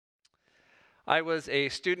I was a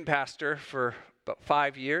student pastor for about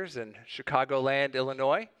 5 years in Chicagoland,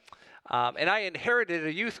 Illinois, and I inherited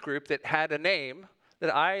a youth group that had a name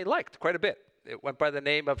that I liked quite a bit. It went by the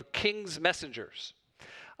name of King's Messengers.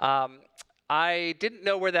 I didn't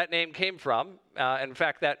know where that name came from. In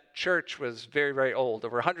fact, that church was very, very old,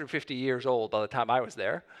 over 150 years old by the time I was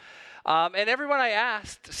there. And everyone I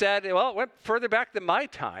asked said, well, it went further back than my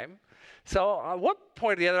time. So at one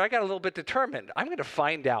point or the other, I got a little bit determined. I'm going to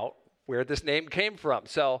find out where this name came from.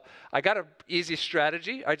 So I got an easy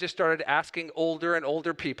strategy. I just started asking older and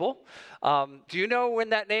older people, do you know when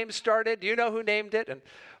that name started? Do you know who named it? And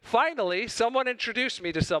finally, someone introduced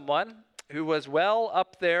me to someone who was well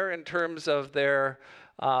up there in terms of their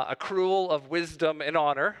accrual of wisdom and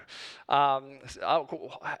honor.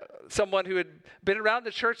 Someone who had been around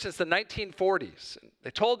the church since the 1940s.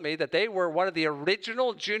 They told me that they were one of the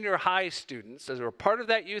original junior high students, as they were part of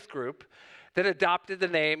that youth group, that adopted the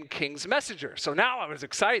name King's Messenger. So now I was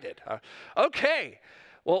excited. Okay,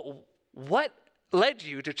 well, what led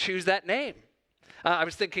you to choose that name? I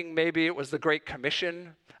was thinking maybe it was the Great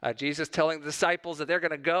Commission, Jesus telling the disciples that they're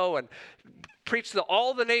going to go and preach to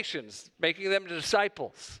all the nations, making them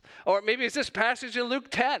disciples. Or maybe it's this passage in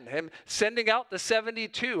Luke 10, him sending out the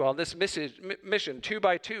 72 on this mission, 2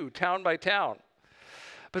 by 2, town by town.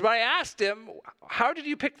 But when I asked him, how did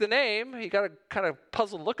you pick the name? He got a kind of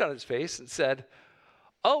puzzled look on his face and said,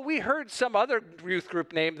 oh, we heard some other youth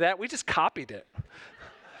group named that. We just copied it.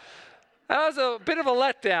 That was a bit of a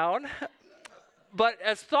letdown. But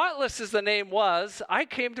as thoughtless as the name was, I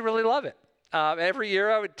came to really love it. Every year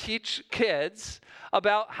I would teach kids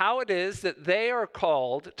about how it is that they are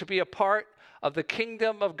called to be a part of the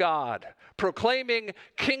kingdom of God, proclaiming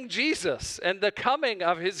King Jesus and the coming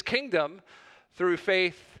of his kingdom through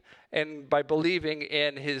faith and by believing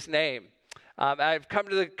in his name. I've come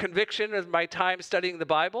to the conviction of my time studying the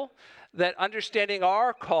Bible that understanding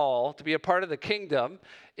our call to be a part of the kingdom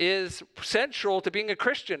is central to being a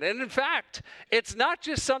Christian. And in fact, it's not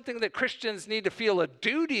just something that Christians need to feel a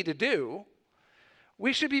duty to do.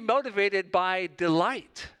 We should be motivated by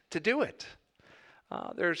delight to do it.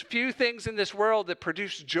 There's few things in this world that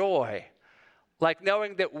produce joy like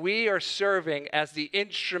knowing that we are serving as the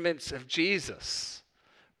instruments of Jesus,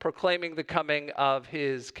 proclaiming the coming of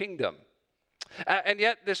his kingdom. And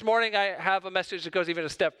yet this morning I have a message that goes even a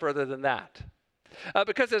step further than that.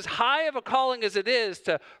 Because as high of a calling as it is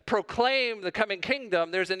to proclaim the coming kingdom,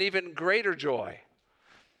 there's an even greater joy.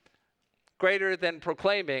 Greater than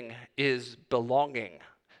proclaiming is belonging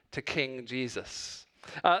to King Jesus.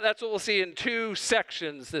 That's what we'll see in two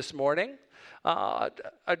sections this morning.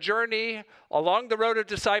 A journey along the road of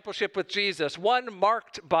discipleship with Jesus, one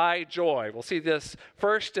marked by joy. We'll see this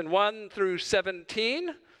first in 1 through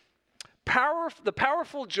 17. The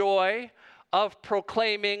powerful joy of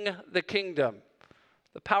proclaiming the kingdom.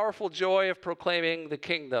 The powerful joy of proclaiming the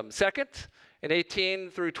kingdom. Second, in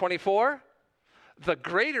 18 through 24, the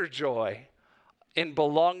greater joy in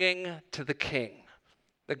belonging to the King.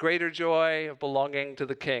 The greater joy of belonging to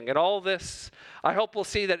the King. And all this, I hope we'll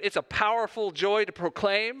see that it's a powerful joy to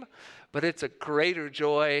proclaim, but it's a greater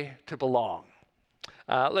joy to belong.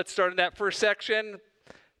 Let's start in that first section.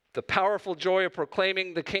 The powerful joy of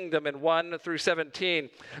proclaiming the kingdom in 1 through 17.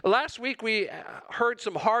 Last week we heard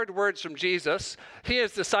some hard words from Jesus. He and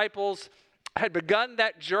his disciples had begun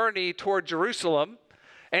that journey toward Jerusalem,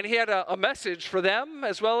 and he had a message for them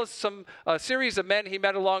as well as a series of men he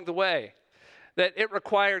met along the way. That it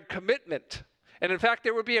required commitment. And in fact,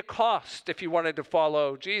 there would be a cost if you wanted to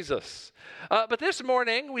follow Jesus. But this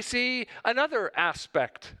morning we see another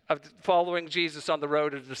aspect of following Jesus on the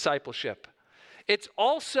road of discipleship. It's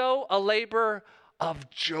also a labor of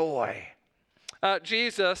joy.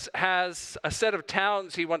 Jesus has a set of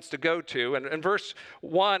towns he wants to go to. And in verse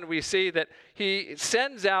 1, we see that he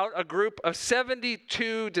sends out a group of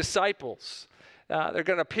 72 disciples. They're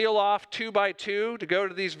going to peel off 2 by 2 to go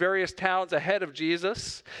to these various towns ahead of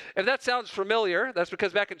Jesus. If that sounds familiar, that's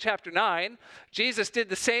because back in chapter 9, Jesus did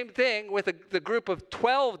the same thing with the group of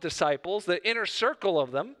 12 disciples, the inner circle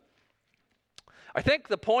of them. I think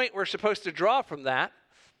the point we're supposed to draw from that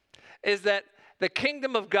is that the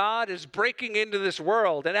kingdom of God is breaking into this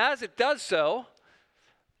world. And as it does so,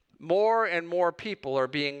 more and more people are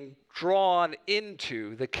being drawn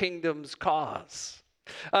into the kingdom's cause.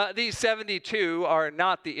 These 72 are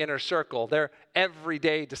not the inner circle. They're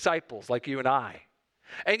everyday disciples like you and I.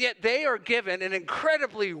 And yet they are given an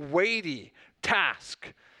incredibly weighty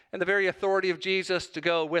task and the very authority of Jesus to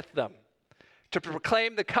go with them, to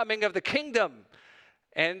proclaim the coming of the kingdom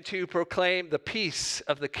and to proclaim the peace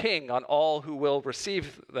of the King on all who will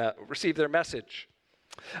receive their message.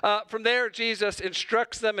 From there, Jesus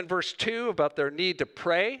instructs them in verse 2 about their need to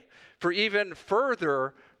pray for even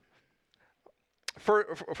further,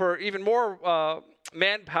 for even more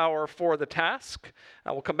manpower for the task.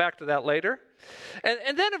 We'll come back to that later.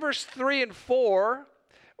 And then in verse 3 and 4,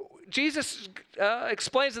 Jesus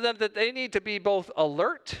explains to them that they need to be both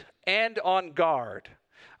alert and on guard.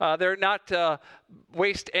 They're not to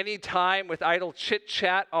waste any time with idle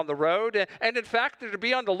chit-chat on the road. And in fact, they're to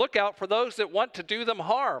be on the lookout for those that want to do them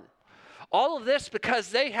harm. All of this because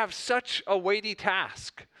they have such a weighty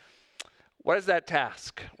task. What is that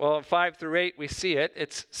task? Well, in 5 through 8, we see it.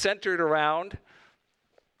 It's centered around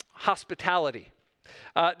hospitality.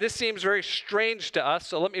 This seems very strange to us,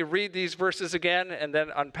 so let me read these verses again and then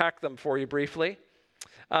unpack them for you briefly.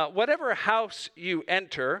 Whatever house you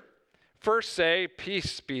enter, first say,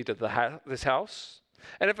 peace be to this house.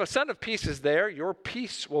 And if a son of peace is there, your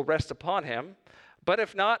peace will rest upon him. But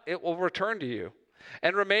if not, it will return to you.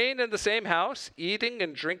 And remain in the same house, eating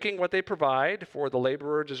and drinking what they provide, for the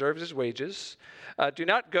laborer deserves his wages. Do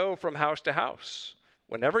not go from house to house.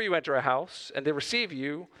 Whenever you enter a house and they receive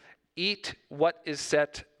you, eat what is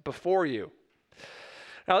set before you.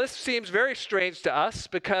 Now, this seems very strange to us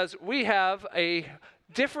because we have a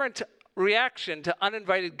different reaction to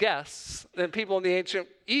uninvited guests than people in the ancient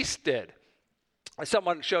East did.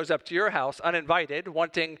 Someone shows up to your house uninvited,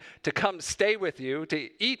 wanting to come stay with you, to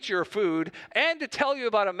eat your food, and to tell you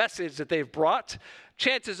about a message that they've brought.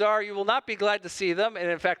 Chances are you will not be glad to see them, and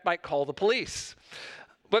in fact might call the police.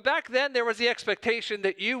 But back then, there was the expectation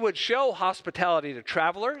that you would show hospitality to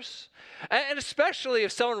travelers, and especially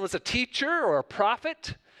if someone was a teacher or a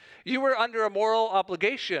prophet, you were under a moral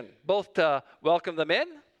obligation, both to welcome them in,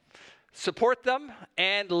 support them,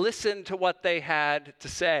 and listen to what they had to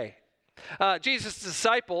say. Jesus'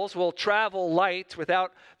 disciples will travel light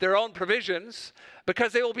without their own provisions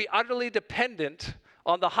because they will be utterly dependent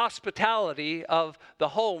on the hospitality of the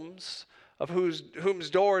homes of whose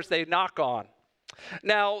doors they knock on.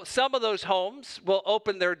 Now, some of those homes will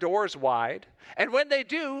open their doors wide, and when they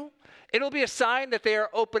do, it'll be a sign that they are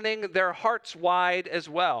opening their hearts wide as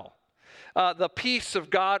well. The peace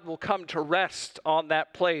of God will come to rest on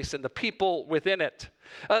that place and the people within it.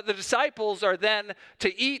 The disciples are then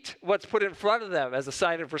to eat what's put in front of them as a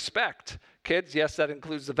sign of respect. Kids, yes, that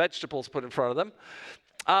includes the vegetables put in front of them.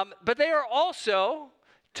 But they are also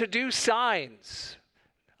to do signs,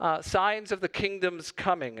 signs of the kingdom's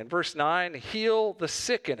coming. In verse 9, heal the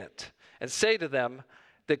sick in it and say to them,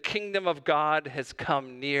 the kingdom of God has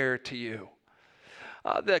come near to you.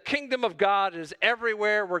 The kingdom of God is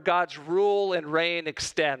everywhere where God's rule and reign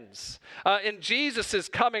extends. In Jesus'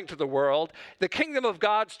 coming to the world, the kingdom of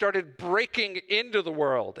God started breaking into the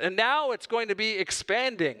world. And now it's going to be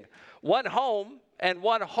expanding, one home and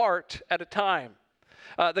one heart at a time.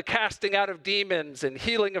 The casting out of demons and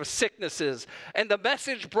healing of sicknesses and the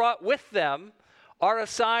message brought with them are a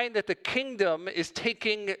sign that the kingdom is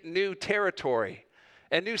taking new territory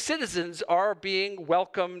and new citizens are being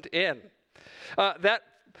welcomed in. That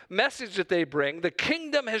message that they bring, the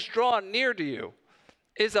kingdom has drawn near to you,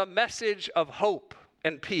 is a message of hope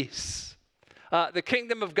and peace. The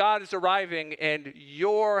kingdom of God is arriving and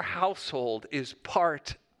your household is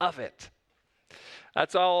part of it.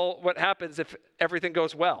 That's all what happens if everything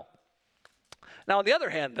goes well. Now, on the other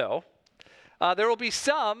hand, though, there will be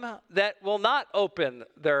some that will not open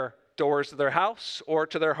their doors to their house or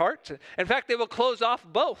to their heart. In fact, they will close off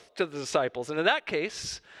both to the disciples. And in that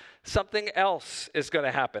case, something else is going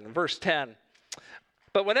to happen. Verse 10,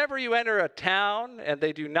 but whenever you enter a town and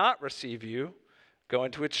they do not receive you, go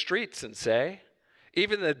into its streets and say,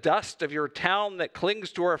 even the dust of your town that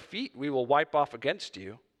clings to our feet we will wipe off against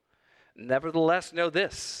you. Nevertheless, know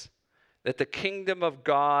this, that the kingdom of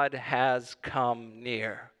God has come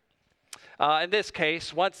near. In this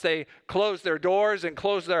case, once they close their doors and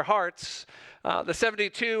close their hearts, the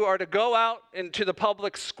 72 are to go out into the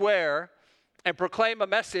public square and proclaim a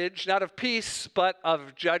message not of peace, but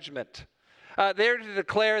of judgment. They're to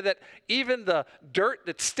declare that even the dirt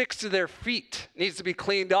that sticks to their feet needs to be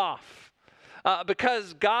cleaned off.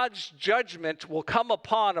 Because God's judgment will come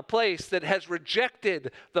upon a place that has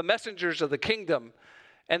rejected the messengers of the kingdom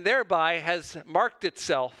and thereby has marked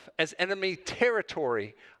itself as enemy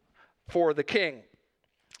territory for the king.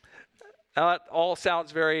 Now, that all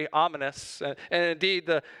sounds very ominous. And indeed,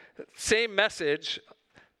 the same message,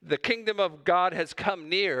 the kingdom of God has come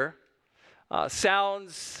near,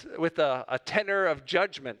 sounds with a tenor of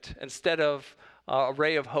judgment instead of a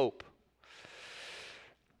ray of hope.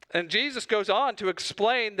 And Jesus goes on to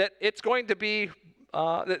explain that it's going to be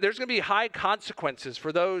there's going to be high consequences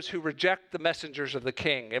for those who reject the messengers of the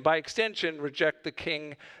king, and by extension, reject the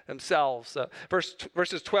king themselves.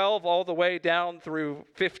 Verses 12 all the way down through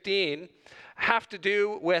 15 have to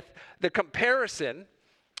do with the comparison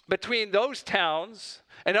between those towns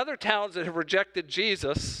and other towns that have rejected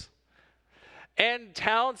Jesus and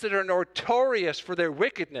towns that are notorious for their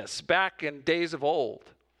wickedness back in days of old.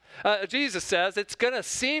 Jesus says it's going to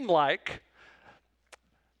seem like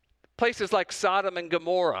places like Sodom and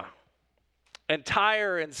Gomorrah and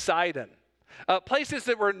Tyre and Sidon, places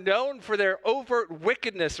that were known for their overt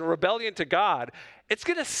wickedness and rebellion to God, it's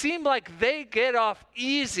going to seem like they get off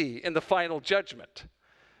easy in the final judgment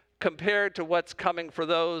compared to what's coming for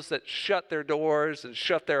those that shut their doors and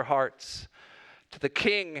shut their hearts to the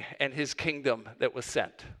king and his kingdom that was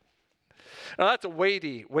sent. Now that's a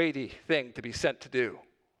weighty, weighty thing to be sent to do.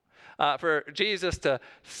 For Jesus to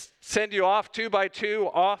send you off 2 by 2,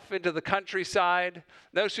 off into the countryside,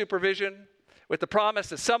 no supervision, with the promise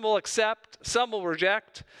that some will accept, some will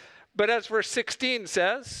reject. But as verse 16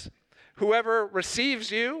 says, whoever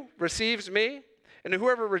receives you receives me, and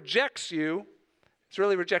whoever rejects you is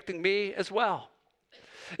really rejecting me as well.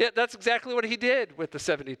 Yeah, that's exactly what he did with the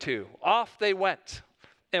 72. Off they went.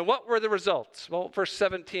 And what were the results? Well, verse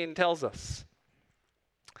 17 tells us.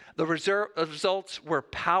 The results were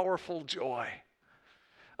powerful joy.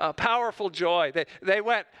 Powerful joy. They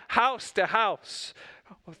went house to house.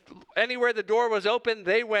 Anywhere the door was open,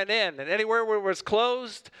 they went in. And anywhere where it was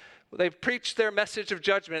closed, they preached their message of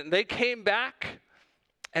judgment. And they came back,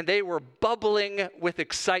 and they were bubbling with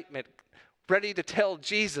excitement, ready to tell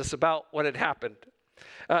Jesus about what had happened.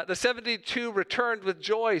 The 72 returned with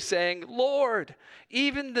joy, saying, Lord,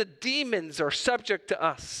 even the demons are subject to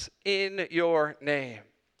us in your name.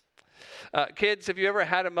 Kids, have you ever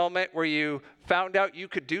had a moment where you found out you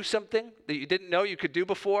could do something that you didn't know you could do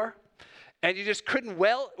before? And you just couldn't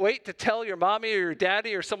wait to tell your mommy or your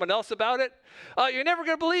daddy or someone else about it? You're never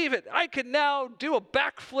going to believe it. I can now do a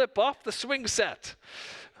backflip off the swing set.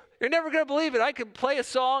 You're never going to believe it. I can play a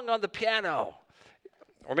song on the piano.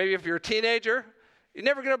 Or maybe if you're a teenager, you're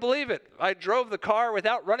never going to believe it. I drove the car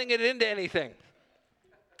without running it into anything.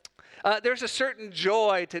 There's a certain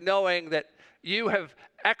joy to knowing that you have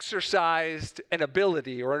exercised an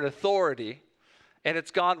ability or an authority, and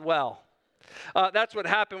it's gone well. That's what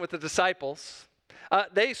happened with the disciples.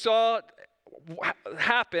 They saw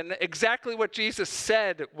happen exactly what Jesus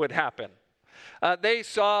said would happen. They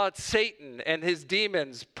saw Satan and his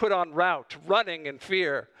demons put on route, running in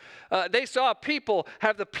fear. They saw people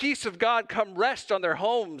have the peace of God come rest on their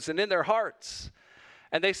homes and in their hearts.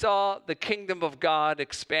 And they saw the kingdom of God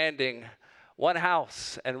expanding one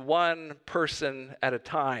house and one person at a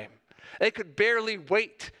time. They could barely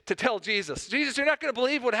wait to tell Jesus, Jesus, you're not going to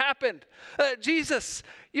believe what happened. Jesus,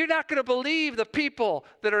 you're not going to believe the people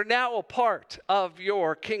that are now a part of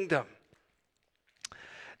your kingdom.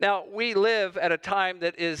 Now, we live at a time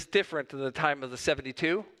that is different than the time of the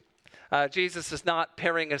 72. Jesus is not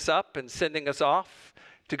pairing us up and sending us off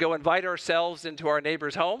to go invite ourselves into our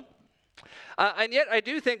neighbor's home. And yet I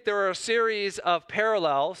do think there are a series of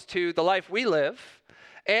parallels to the life we live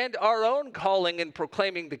and our own calling in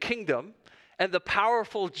proclaiming the kingdom and the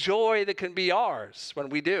powerful joy that can be ours when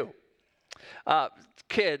we do.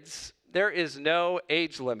 Kids, there is no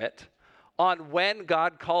age limit on when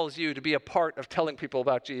God calls you to be a part of telling people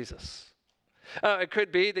about Jesus. It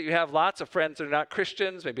could be that you have lots of friends that are not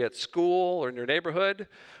Christians, maybe at school or in your neighborhood,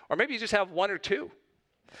 or maybe you just have one or two.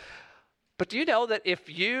 But do you know that if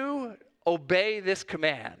you obey this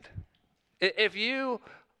command, if you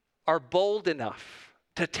are bold enough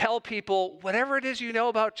to tell people whatever it is you know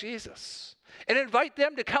about Jesus and invite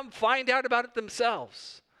them to come find out about it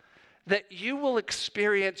themselves, that you will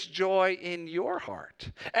experience joy in your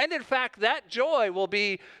heart. And in fact, that joy will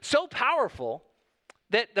be so powerful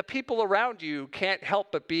that the people around you can't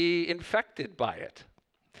help but be infected by it.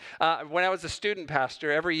 When I was a student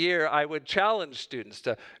pastor, every year I would challenge students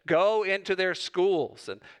to go into their schools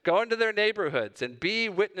and go into their neighborhoods and be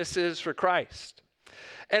witnesses for Christ.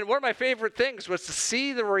 And one of my favorite things was to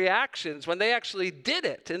see the reactions when they actually did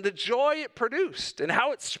it and the joy it produced and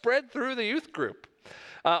how it spread through the youth group.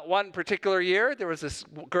 One particular year, there was this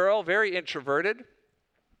girl, very introverted,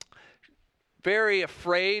 very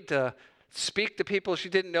afraid to speak to people she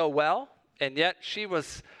didn't know well, and yet she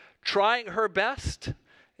was trying her best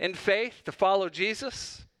in faith to follow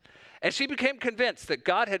Jesus. And she became convinced that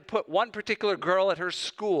God had put one particular girl at her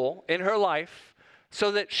school in her life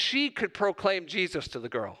so that she could proclaim Jesus to the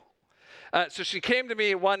girl. So she came to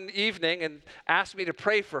me one evening and asked me to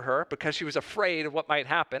pray for her because she was afraid of what might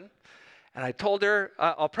happen. And I told her,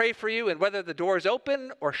 I'll pray for you, and whether the door is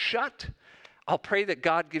open or shut, I'll pray that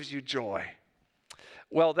God gives you joy.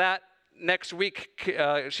 Well, that next week,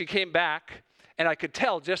 she came back, and I could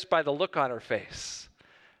tell just by the look on her face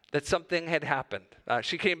that something had happened.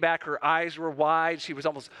 She came back, her eyes were wide. She was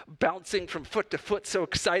almost bouncing from foot to foot, so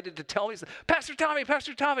excited to tell me, Pastor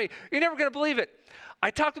Tommy, you're never going to believe it. I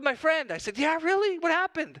talked with my friend. I said, yeah, really? What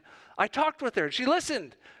happened? I talked with her. She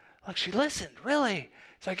listened. Like, she listened, really?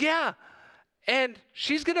 It's like, yeah. And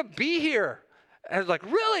she's going to be here. And I was like,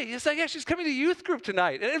 really? It's like, yeah, she's coming to youth group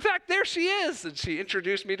tonight. And in fact, there she is. And she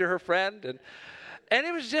introduced me to her friend. And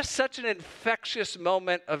it was just such an infectious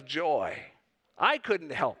moment of joy. I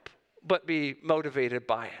couldn't help but be motivated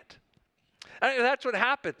by it. And that's what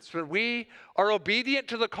happens when we are obedient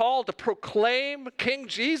to the call to proclaim King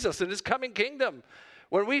Jesus and his coming kingdom.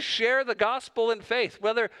 When we share the gospel in faith,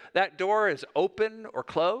 whether that door is open or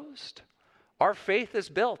closed, our faith is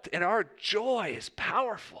built and our joy is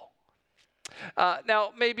powerful.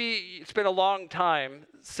 Now, maybe it's been a long time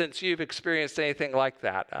since you've experienced anything like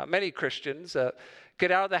that. Many Christians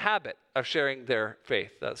get out of the habit of sharing their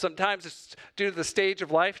faith. Sometimes it's due to the stage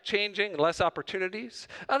of life changing and less opportunities.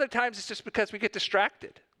 Other times it's just because we get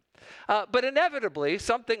distracted. But inevitably,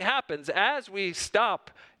 something happens as we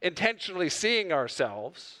stop intentionally seeing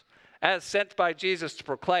ourselves as sent by Jesus to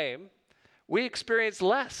proclaim. We experience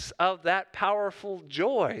less of that powerful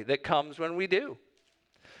joy that comes when we do.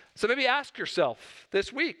 So maybe ask yourself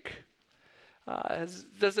this week,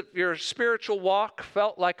 your spiritual walk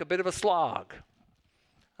felt like a bit of a slog?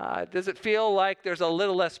 Does it feel like there's a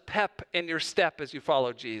little less pep in your step as you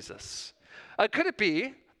follow Jesus? Could it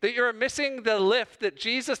be that you're missing the lift that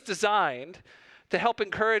Jesus designed to help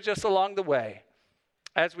encourage us along the way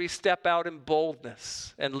as we step out in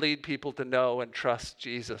boldness and lead people to know and trust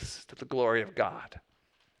Jesus to the glory of God?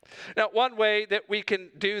 Now, one way that we can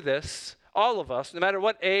do this, all of us, no matter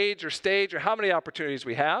what age or stage or how many opportunities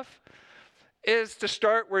we have, is to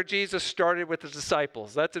start where Jesus started with his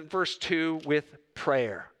disciples. That's in verse 2 with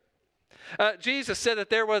prayer. Jesus said that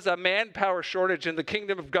there was a manpower shortage in the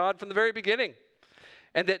kingdom of God from the very beginning,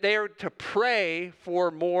 and that they are to pray for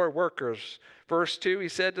more workers. Verse 2, he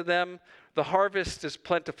said to them, the harvest is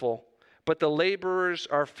plentiful, but the laborers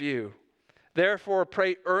are few. Therefore,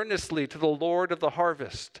 pray earnestly to the Lord of the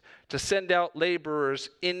harvest to send out laborers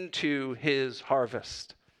into his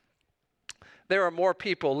harvest. There are more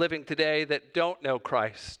people living today that don't know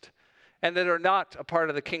Christ and that are not a part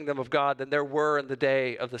of the kingdom of God than there were in the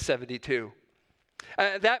day of the 72.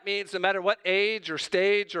 That means no matter what age or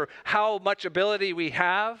stage or how much ability we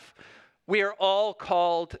have, we are all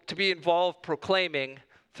called to be involved proclaiming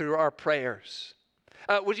through our prayers.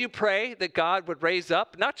 Would you pray that God would raise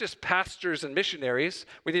up not just pastors and missionaries,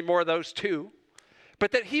 we need more of those too,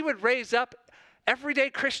 but that he would raise up everyday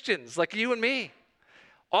Christians like you and me,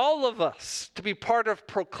 all of us, to be part of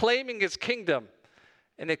proclaiming his kingdom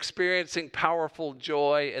and experiencing powerful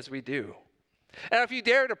joy as we do. And if you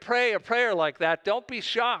dare to pray a prayer like that, don't be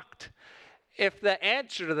shocked if the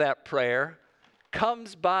answer to that prayer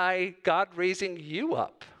comes by God raising you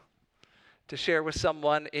up to share with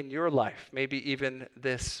someone in your life, maybe even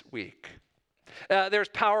this week. There's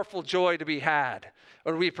powerful joy to be had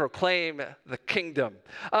when we proclaim the kingdom.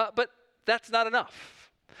 But that's not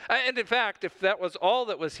enough. And in fact, if that was all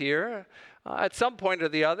that was here, at some point or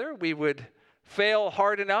the other, we would fail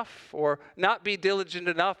hard enough or not be diligent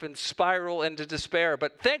enough and spiral into despair.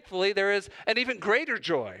 But thankfully, there is an even greater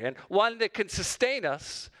joy, and one that can sustain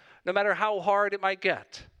us no matter how hard it might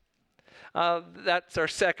get. That's our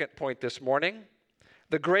second point this morning.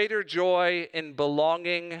 The greater joy in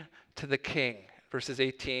belonging to the King, verses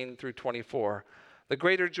 18 through 24. The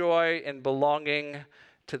greater joy in belonging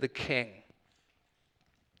to the King.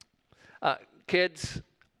 Kids,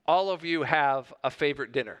 all of you have a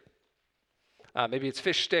favorite dinner. Maybe it's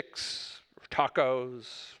fish sticks, or tacos,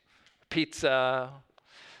 pizza,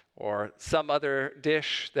 or some other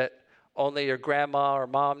dish that only your grandma or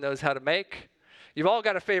mom knows how to make. You've all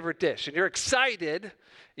got a favorite dish, and you're excited.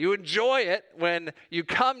 You enjoy it when you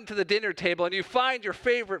come to the dinner table and you find your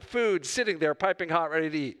favorite food sitting there piping hot, ready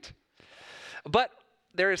to eat. But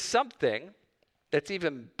there is something that's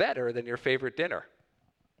even better than your favorite dinner.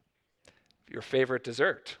 Your favorite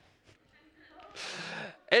dessert.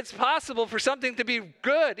 It's possible for something to be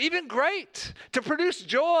good, even great, to produce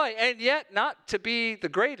joy, and yet not to be the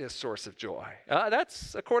greatest source of joy.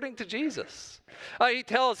 That's according to Jesus. He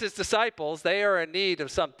tells his disciples they are in need of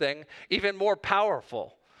something even more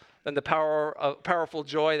powerful than the powerful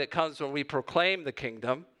joy that comes when we proclaim the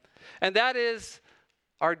kingdom, and that is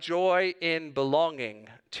our joy in belonging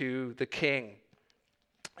to the King.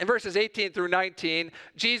 In verses 18 through 19,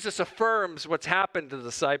 Jesus affirms what's happened to the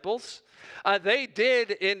disciples. They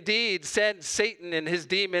did indeed send Satan and his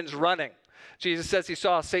demons running. Jesus says he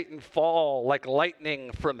saw Satan fall like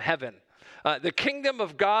lightning from heaven. The kingdom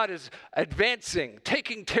of God is advancing,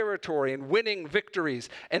 taking territory and winning victories,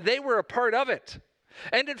 and they were a part of it.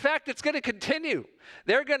 And in fact, it's going to continue.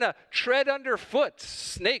 They're going to tread underfoot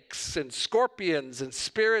snakes and scorpions and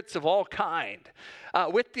spirits of all kind.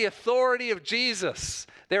 With the authority of Jesus,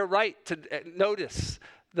 they're right to notice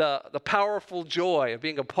the powerful joy of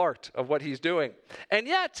being a part of what he's doing. And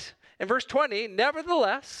yet, in verse 20,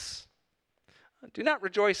 nevertheless, do not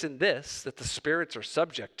rejoice in this, that the spirits are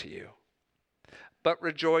subject to you, but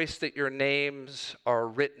rejoice that your names are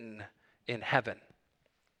written in heaven.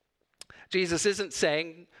 Jesus isn't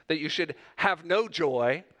saying that you should have no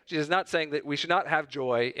joy. Jesus is not saying that we should not have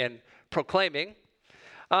joy in proclaiming.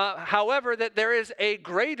 However, that there is a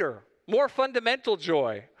greater, more fundamental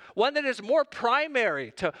joy, one that is more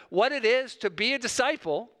primary to what it is to be a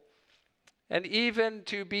disciple and even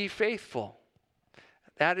to be faithful.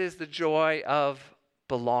 That is the joy of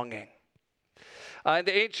belonging. In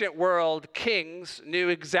the ancient world, kings knew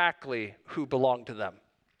exactly who belonged to them.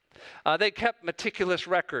 They kept meticulous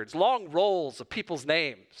records, long rolls of people's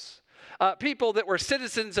names. People that were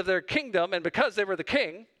citizens of their kingdom, and because they were the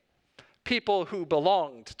king, people who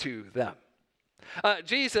belonged to them.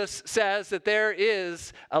 Jesus says that there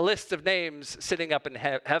is a list of names sitting up in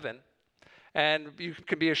heaven, and you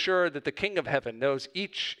can be assured that the King of heaven knows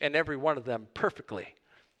each and every one of them perfectly.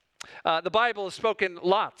 The Bible has spoken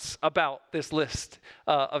lots about this list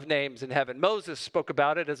of names in heaven. Moses spoke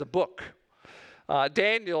about it as a book.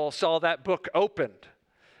 Daniel saw that book opened.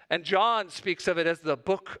 And John speaks of it as the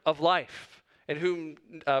book of life, in whom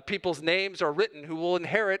people's names are written who will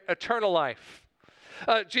inherit eternal life.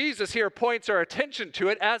 Jesus here points our attention to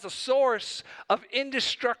it as a source of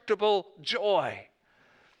indestructible joy.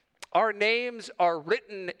 Our names are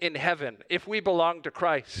written in heaven if we belong to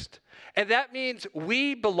Christ. And that means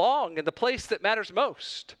we belong in the place that matters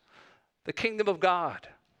most, the kingdom of God.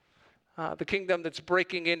 The kingdom that's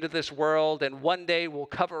breaking into this world and one day will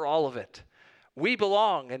cover all of it. We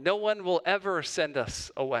belong and no one will ever send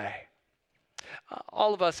us away.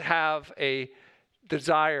 All of us have a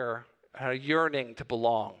desire, a yearning to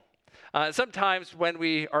belong. Sometimes when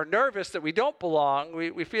we are nervous that we don't belong,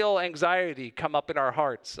 we feel anxiety come up in our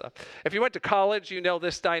hearts. If you went to college, you know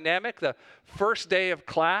this dynamic. The first day of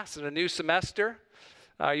class in a new semester,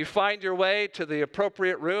 you find your way to the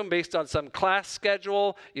appropriate room based on some class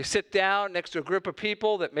schedule. You sit down next to a group of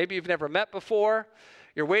people that maybe you've never met before.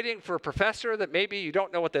 You're waiting for a professor that maybe you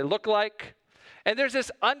don't know what they look like. And there's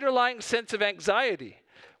this underlying sense of anxiety.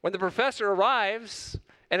 When the professor arrives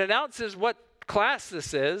and announces what class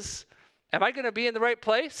this is, am I going to be in the right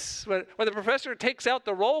place? When the professor takes out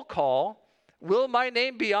the roll call, will my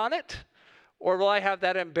name be on it? Or will I have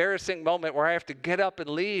that embarrassing moment where I have to get up and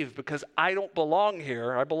leave because I don't belong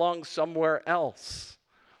here, I belong somewhere else?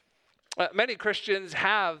 Many Christians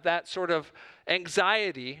have that sort of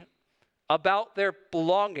anxiety about their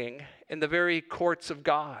belonging in the very courts of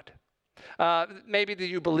God. Maybe that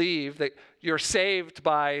you believe that you're saved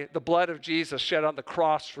by the blood of Jesus shed on the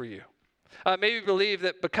cross for you. Maybe you believe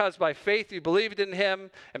that because by faith you believed in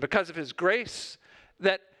him and because of his grace,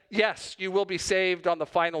 that yes, you will be saved on the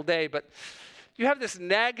final day, but you have this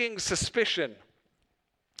nagging suspicion,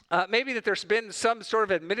 maybe that there's been some sort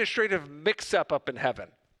of administrative mix-up up in heaven.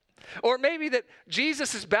 Or maybe that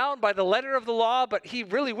Jesus is bound by the letter of the law, but he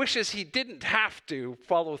really wishes he didn't have to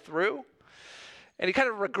follow through. And he kind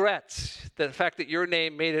of regrets the fact that your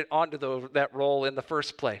name made it onto that roll in the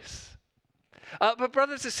first place. But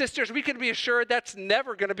brothers and sisters, we can be assured that's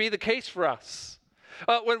never going to be the case for us.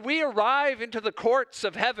 When we arrive into the courts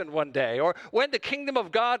of heaven one day, or when the kingdom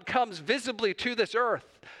of God comes visibly to this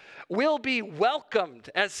earth, we'll be welcomed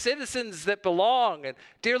as citizens that belong and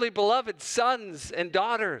dearly beloved sons and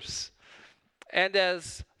daughters, and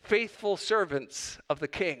as faithful servants of the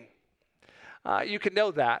King. You can know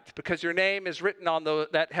that because your name is written on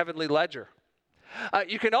that heavenly ledger.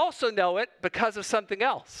 You can also know it because of something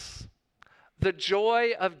else. The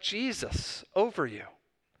joy of Jesus over you.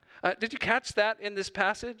 Did you catch that in this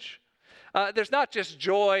passage? There's not just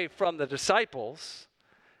joy from the disciples.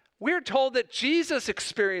 We're told that Jesus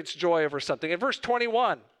experienced joy over something. In verse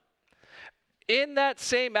 21, in that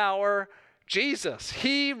same hour, Jesus,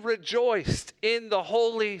 he rejoiced in the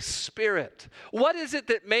Holy Spirit. What is it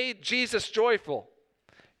that made Jesus joyful?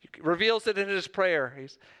 He reveals it in his prayer.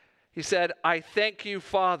 He said, I thank you,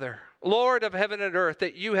 Father, Lord of heaven and earth,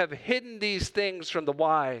 that you have hidden these things from the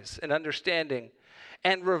wise and understanding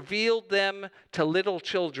and revealed them to little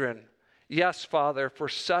children. Yes, Father, for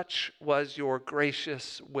such was your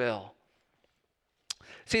gracious will.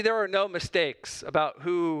 See, there are no mistakes about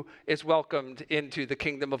who is welcomed into the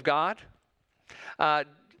kingdom of God.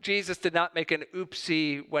 Jesus did not make an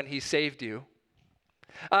oopsie when he saved you.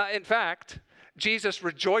 In fact, Jesus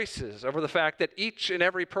rejoices over the fact that each and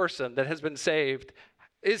every person that has been saved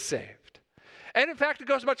is saved. And in fact, it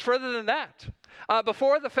goes much further than that.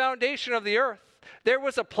 Before the foundation of the earth, there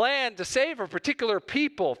was a plan to save a particular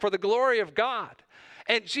people for the glory of God.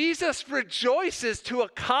 And Jesus rejoices to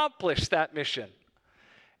accomplish that mission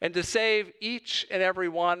and to save each and every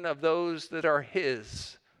one of those that are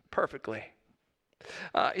his perfectly.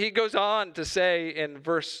 He goes on to say in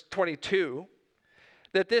verse 22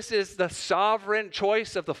 that this is the sovereign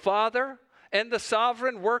choice of the Father and the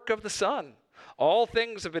sovereign work of the Son. All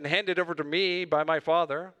things have been handed over to me by my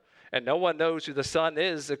Father, and no one knows who the Son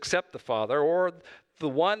is except the Father, or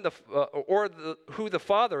who the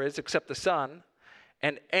Father is except the Son,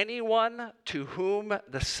 and anyone to whom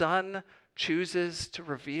the Son chooses to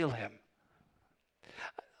reveal him.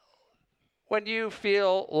 When you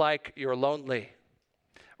feel like you're lonely,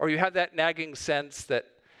 or you have that nagging sense that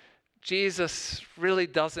Jesus really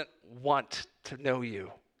doesn't want to know you,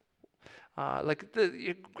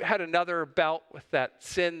 you had another bout with that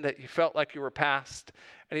sin that you felt like you were past,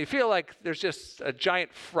 and you feel like there's just a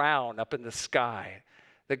giant frown up in the sky,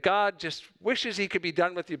 that God just wishes he could be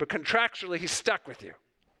done with you, but contractually he's stuck with you.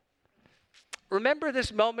 Remember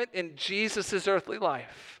this moment in Jesus' earthly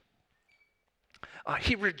life.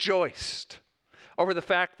 He rejoiced over the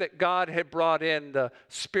fact that God had brought in the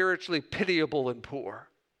spiritually pitiable and poor.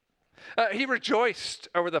 He rejoiced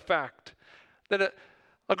over the fact that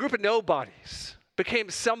a group of nobodies became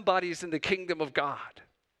somebodies in the kingdom of God.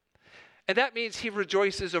 And that means he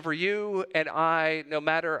rejoices over you and I, no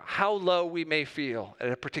matter how low we may feel at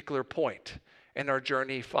a particular point in our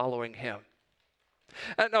journey following him.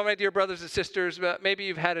 Now, my dear brothers and sisters, maybe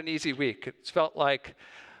you've had an easy week. It's felt like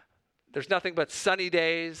there's nothing but sunny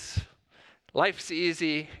days. Life's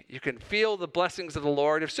easy. You can feel the blessings of the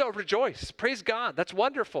Lord. If so, rejoice. Praise God. That's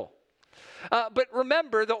wonderful. But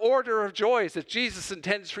remember the order of joys that Jesus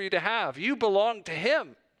intends for you to have. You belong to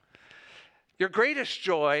him. Your greatest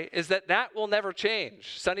joy is that will never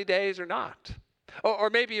change, sunny days or not. Or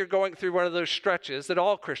maybe you're going through one of those stretches that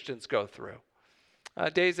all Christians go through.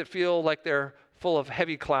 Days that feel like they're full of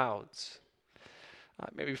heavy clouds.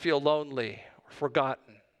 Maybe you feel lonely or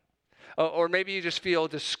forgotten. Or maybe you just feel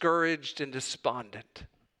discouraged and despondent.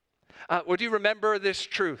 Would you remember this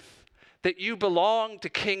truth? That you belong to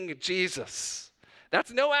King Jesus.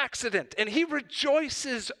 That's no accident. And he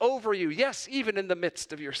rejoices over you. Yes, even in the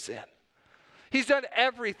midst of your sin. He's done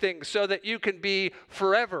everything so that you can be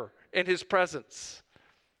forever in his presence.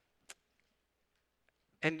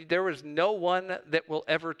 And there is no one that will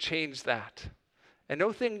ever change that. And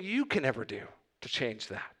no thing you can ever do to change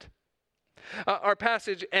that. Our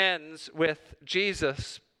passage ends with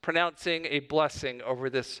Jesus pronouncing a blessing over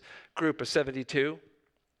this group of 72.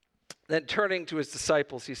 Then turning to his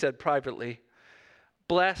disciples, he said privately,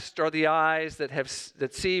 "Blessed are the eyes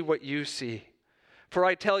that see what you see. For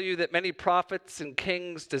I tell you that many prophets and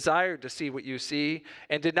kings desired to see what you see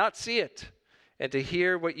and did not see it, and to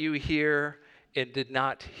hear what you hear and did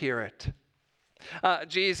not hear it."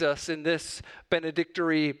 Jesus, in this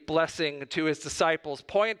benedictory blessing to his disciples,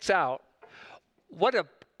 points out what a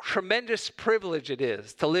tremendous privilege it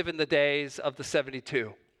is to live in the days of the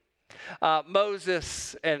 72.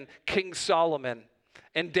 Moses and King Solomon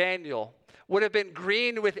and Daniel would have been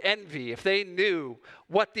green with envy if they knew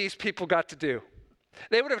what these people got to do.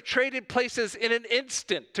 They would have traded places in an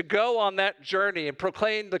instant to go on that journey and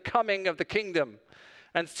proclaim the coming of the kingdom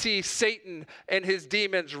and see Satan and his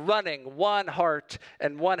demons running one heart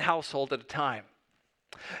and one household at a time.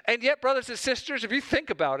 And yet, brothers and sisters, if you think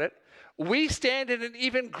about it, we stand in an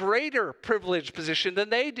even greater privileged position than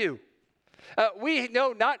they do. We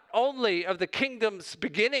know not only of the kingdom's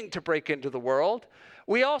beginning to break into the world,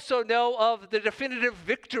 we also know of the definitive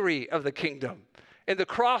victory of the kingdom in the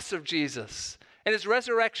cross of Jesus and his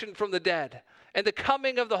resurrection from the dead and the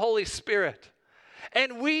coming of the Holy Spirit.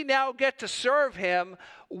 And we now get to serve him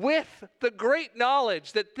with the great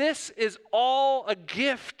knowledge that this is all a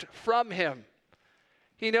gift from him.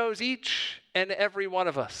 He knows each and every one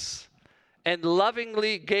of us and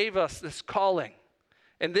lovingly gave us this calling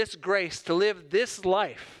and this grace to live this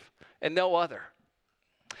life and no other.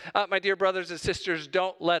 My dear brothers and sisters,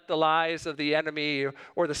 don't let the lies of the enemy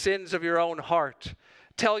or the sins of your own heart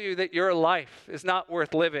tell you that your life is not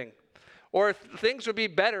worth living, or things would be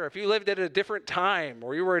better if you lived at a different time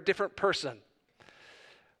or you were a different person.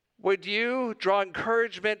 Would you draw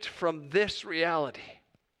encouragement from this reality?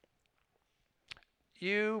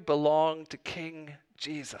 you belong to King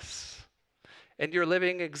Jesus. And you're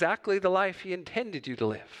living exactly the life he intended you to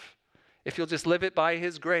live, if you'll just live it by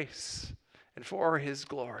his grace and for his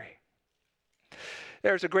glory.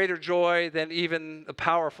 There's a greater joy than even the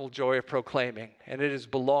powerful joy of proclaiming, and it is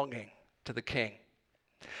belonging to the King.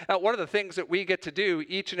 Now, one of the things that we get to do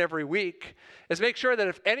each and every week is make sure that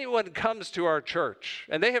if anyone comes to our church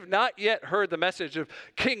and they have not yet heard the message of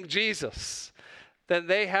King Jesus, then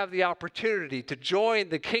they have the opportunity to join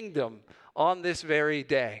the kingdom on this very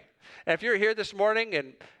day. And if you're here this morning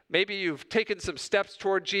and maybe you've taken some steps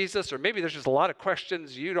toward Jesus, or maybe there's just a lot of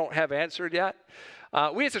questions you don't have answered yet,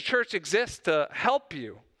 we as a church exist to help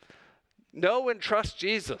you know and trust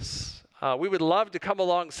Jesus. We would love to come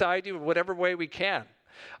alongside you in whatever way we can.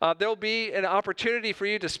 There'll be an opportunity for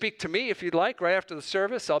you to speak to me if you'd like right after the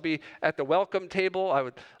service. I'll be at the welcome table. I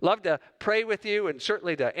would love to pray with you and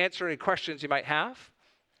certainly to answer any questions you might have.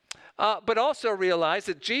 But also realize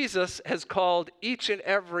that Jesus has called each and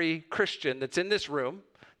every Christian that's in this room,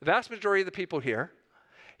 the vast majority of the people here,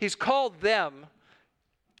 he's called them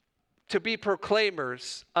to be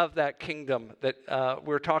proclaimers of that kingdom that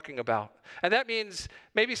we're talking about. And that means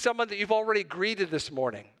maybe someone that you've already greeted this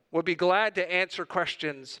morning would be glad to answer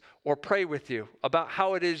questions or pray with you about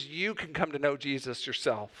how it is you can come to know Jesus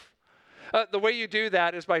yourself. The way you do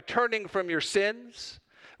that is by turning from your sins,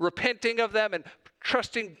 repenting of them, and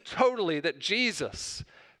trusting totally that Jesus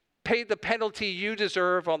paid the penalty you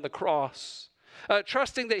deserve on the cross.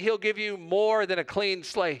 Trusting that he'll give you more than a clean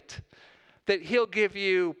slate, that he'll give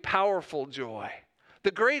you powerful joy,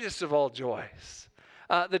 the greatest of all joys,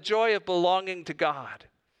 the joy of belonging to God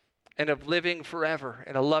and of living forever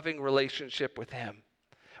in a loving relationship with him.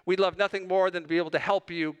 We'd love nothing more than to be able to help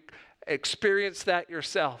you experience that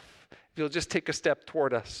yourself if you'll just take a step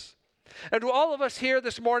toward us. And to all of us here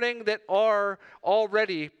this morning that are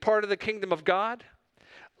already part of the kingdom of God,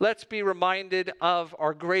 let's be reminded of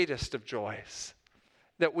our greatest of joys,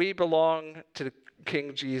 that we belong to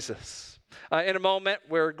King Jesus. In a moment,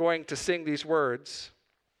 we're going to sing these words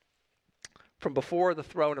from before the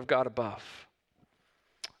throne of God above.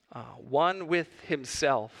 One with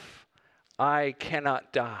himself, I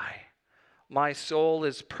cannot die. My soul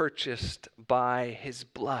is purchased by his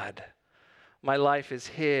blood. My life is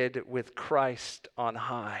hid with Christ on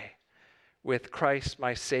high, with Christ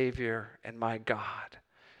my Savior and my God,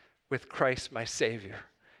 with Christ my Savior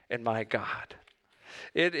and my God.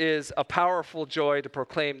 It is a powerful joy to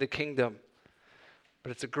proclaim the kingdom,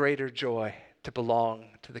 but it's a greater joy to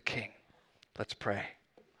belong to the King. Let's pray.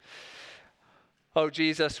 Oh,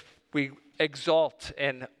 Jesus, we exalt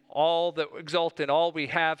in all we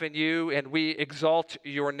have in you, and we exalt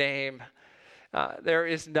your name. There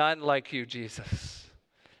is none like you, Jesus.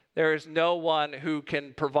 There is no one who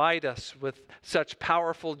can provide us with such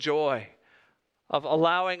powerful joy of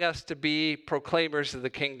allowing us to be proclaimers of the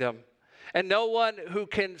kingdom, and no one who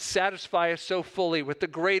can satisfy us so fully with the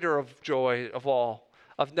greater of joy of all,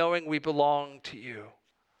 of knowing we belong to you.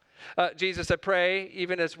 Jesus, I pray,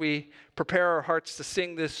 even as we prepare our hearts to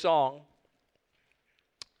sing this song,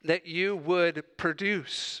 that you would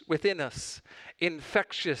produce within us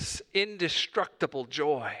infectious, indestructible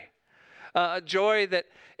joy, a joy that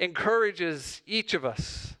encourages each of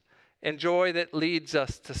us, and joy that leads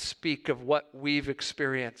us to speak of what we've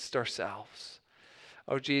experienced ourselves.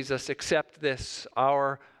 Oh, Jesus, accept this,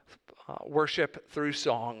 our worship through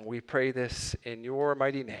song. We pray this in your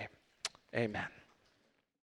mighty name. Amen.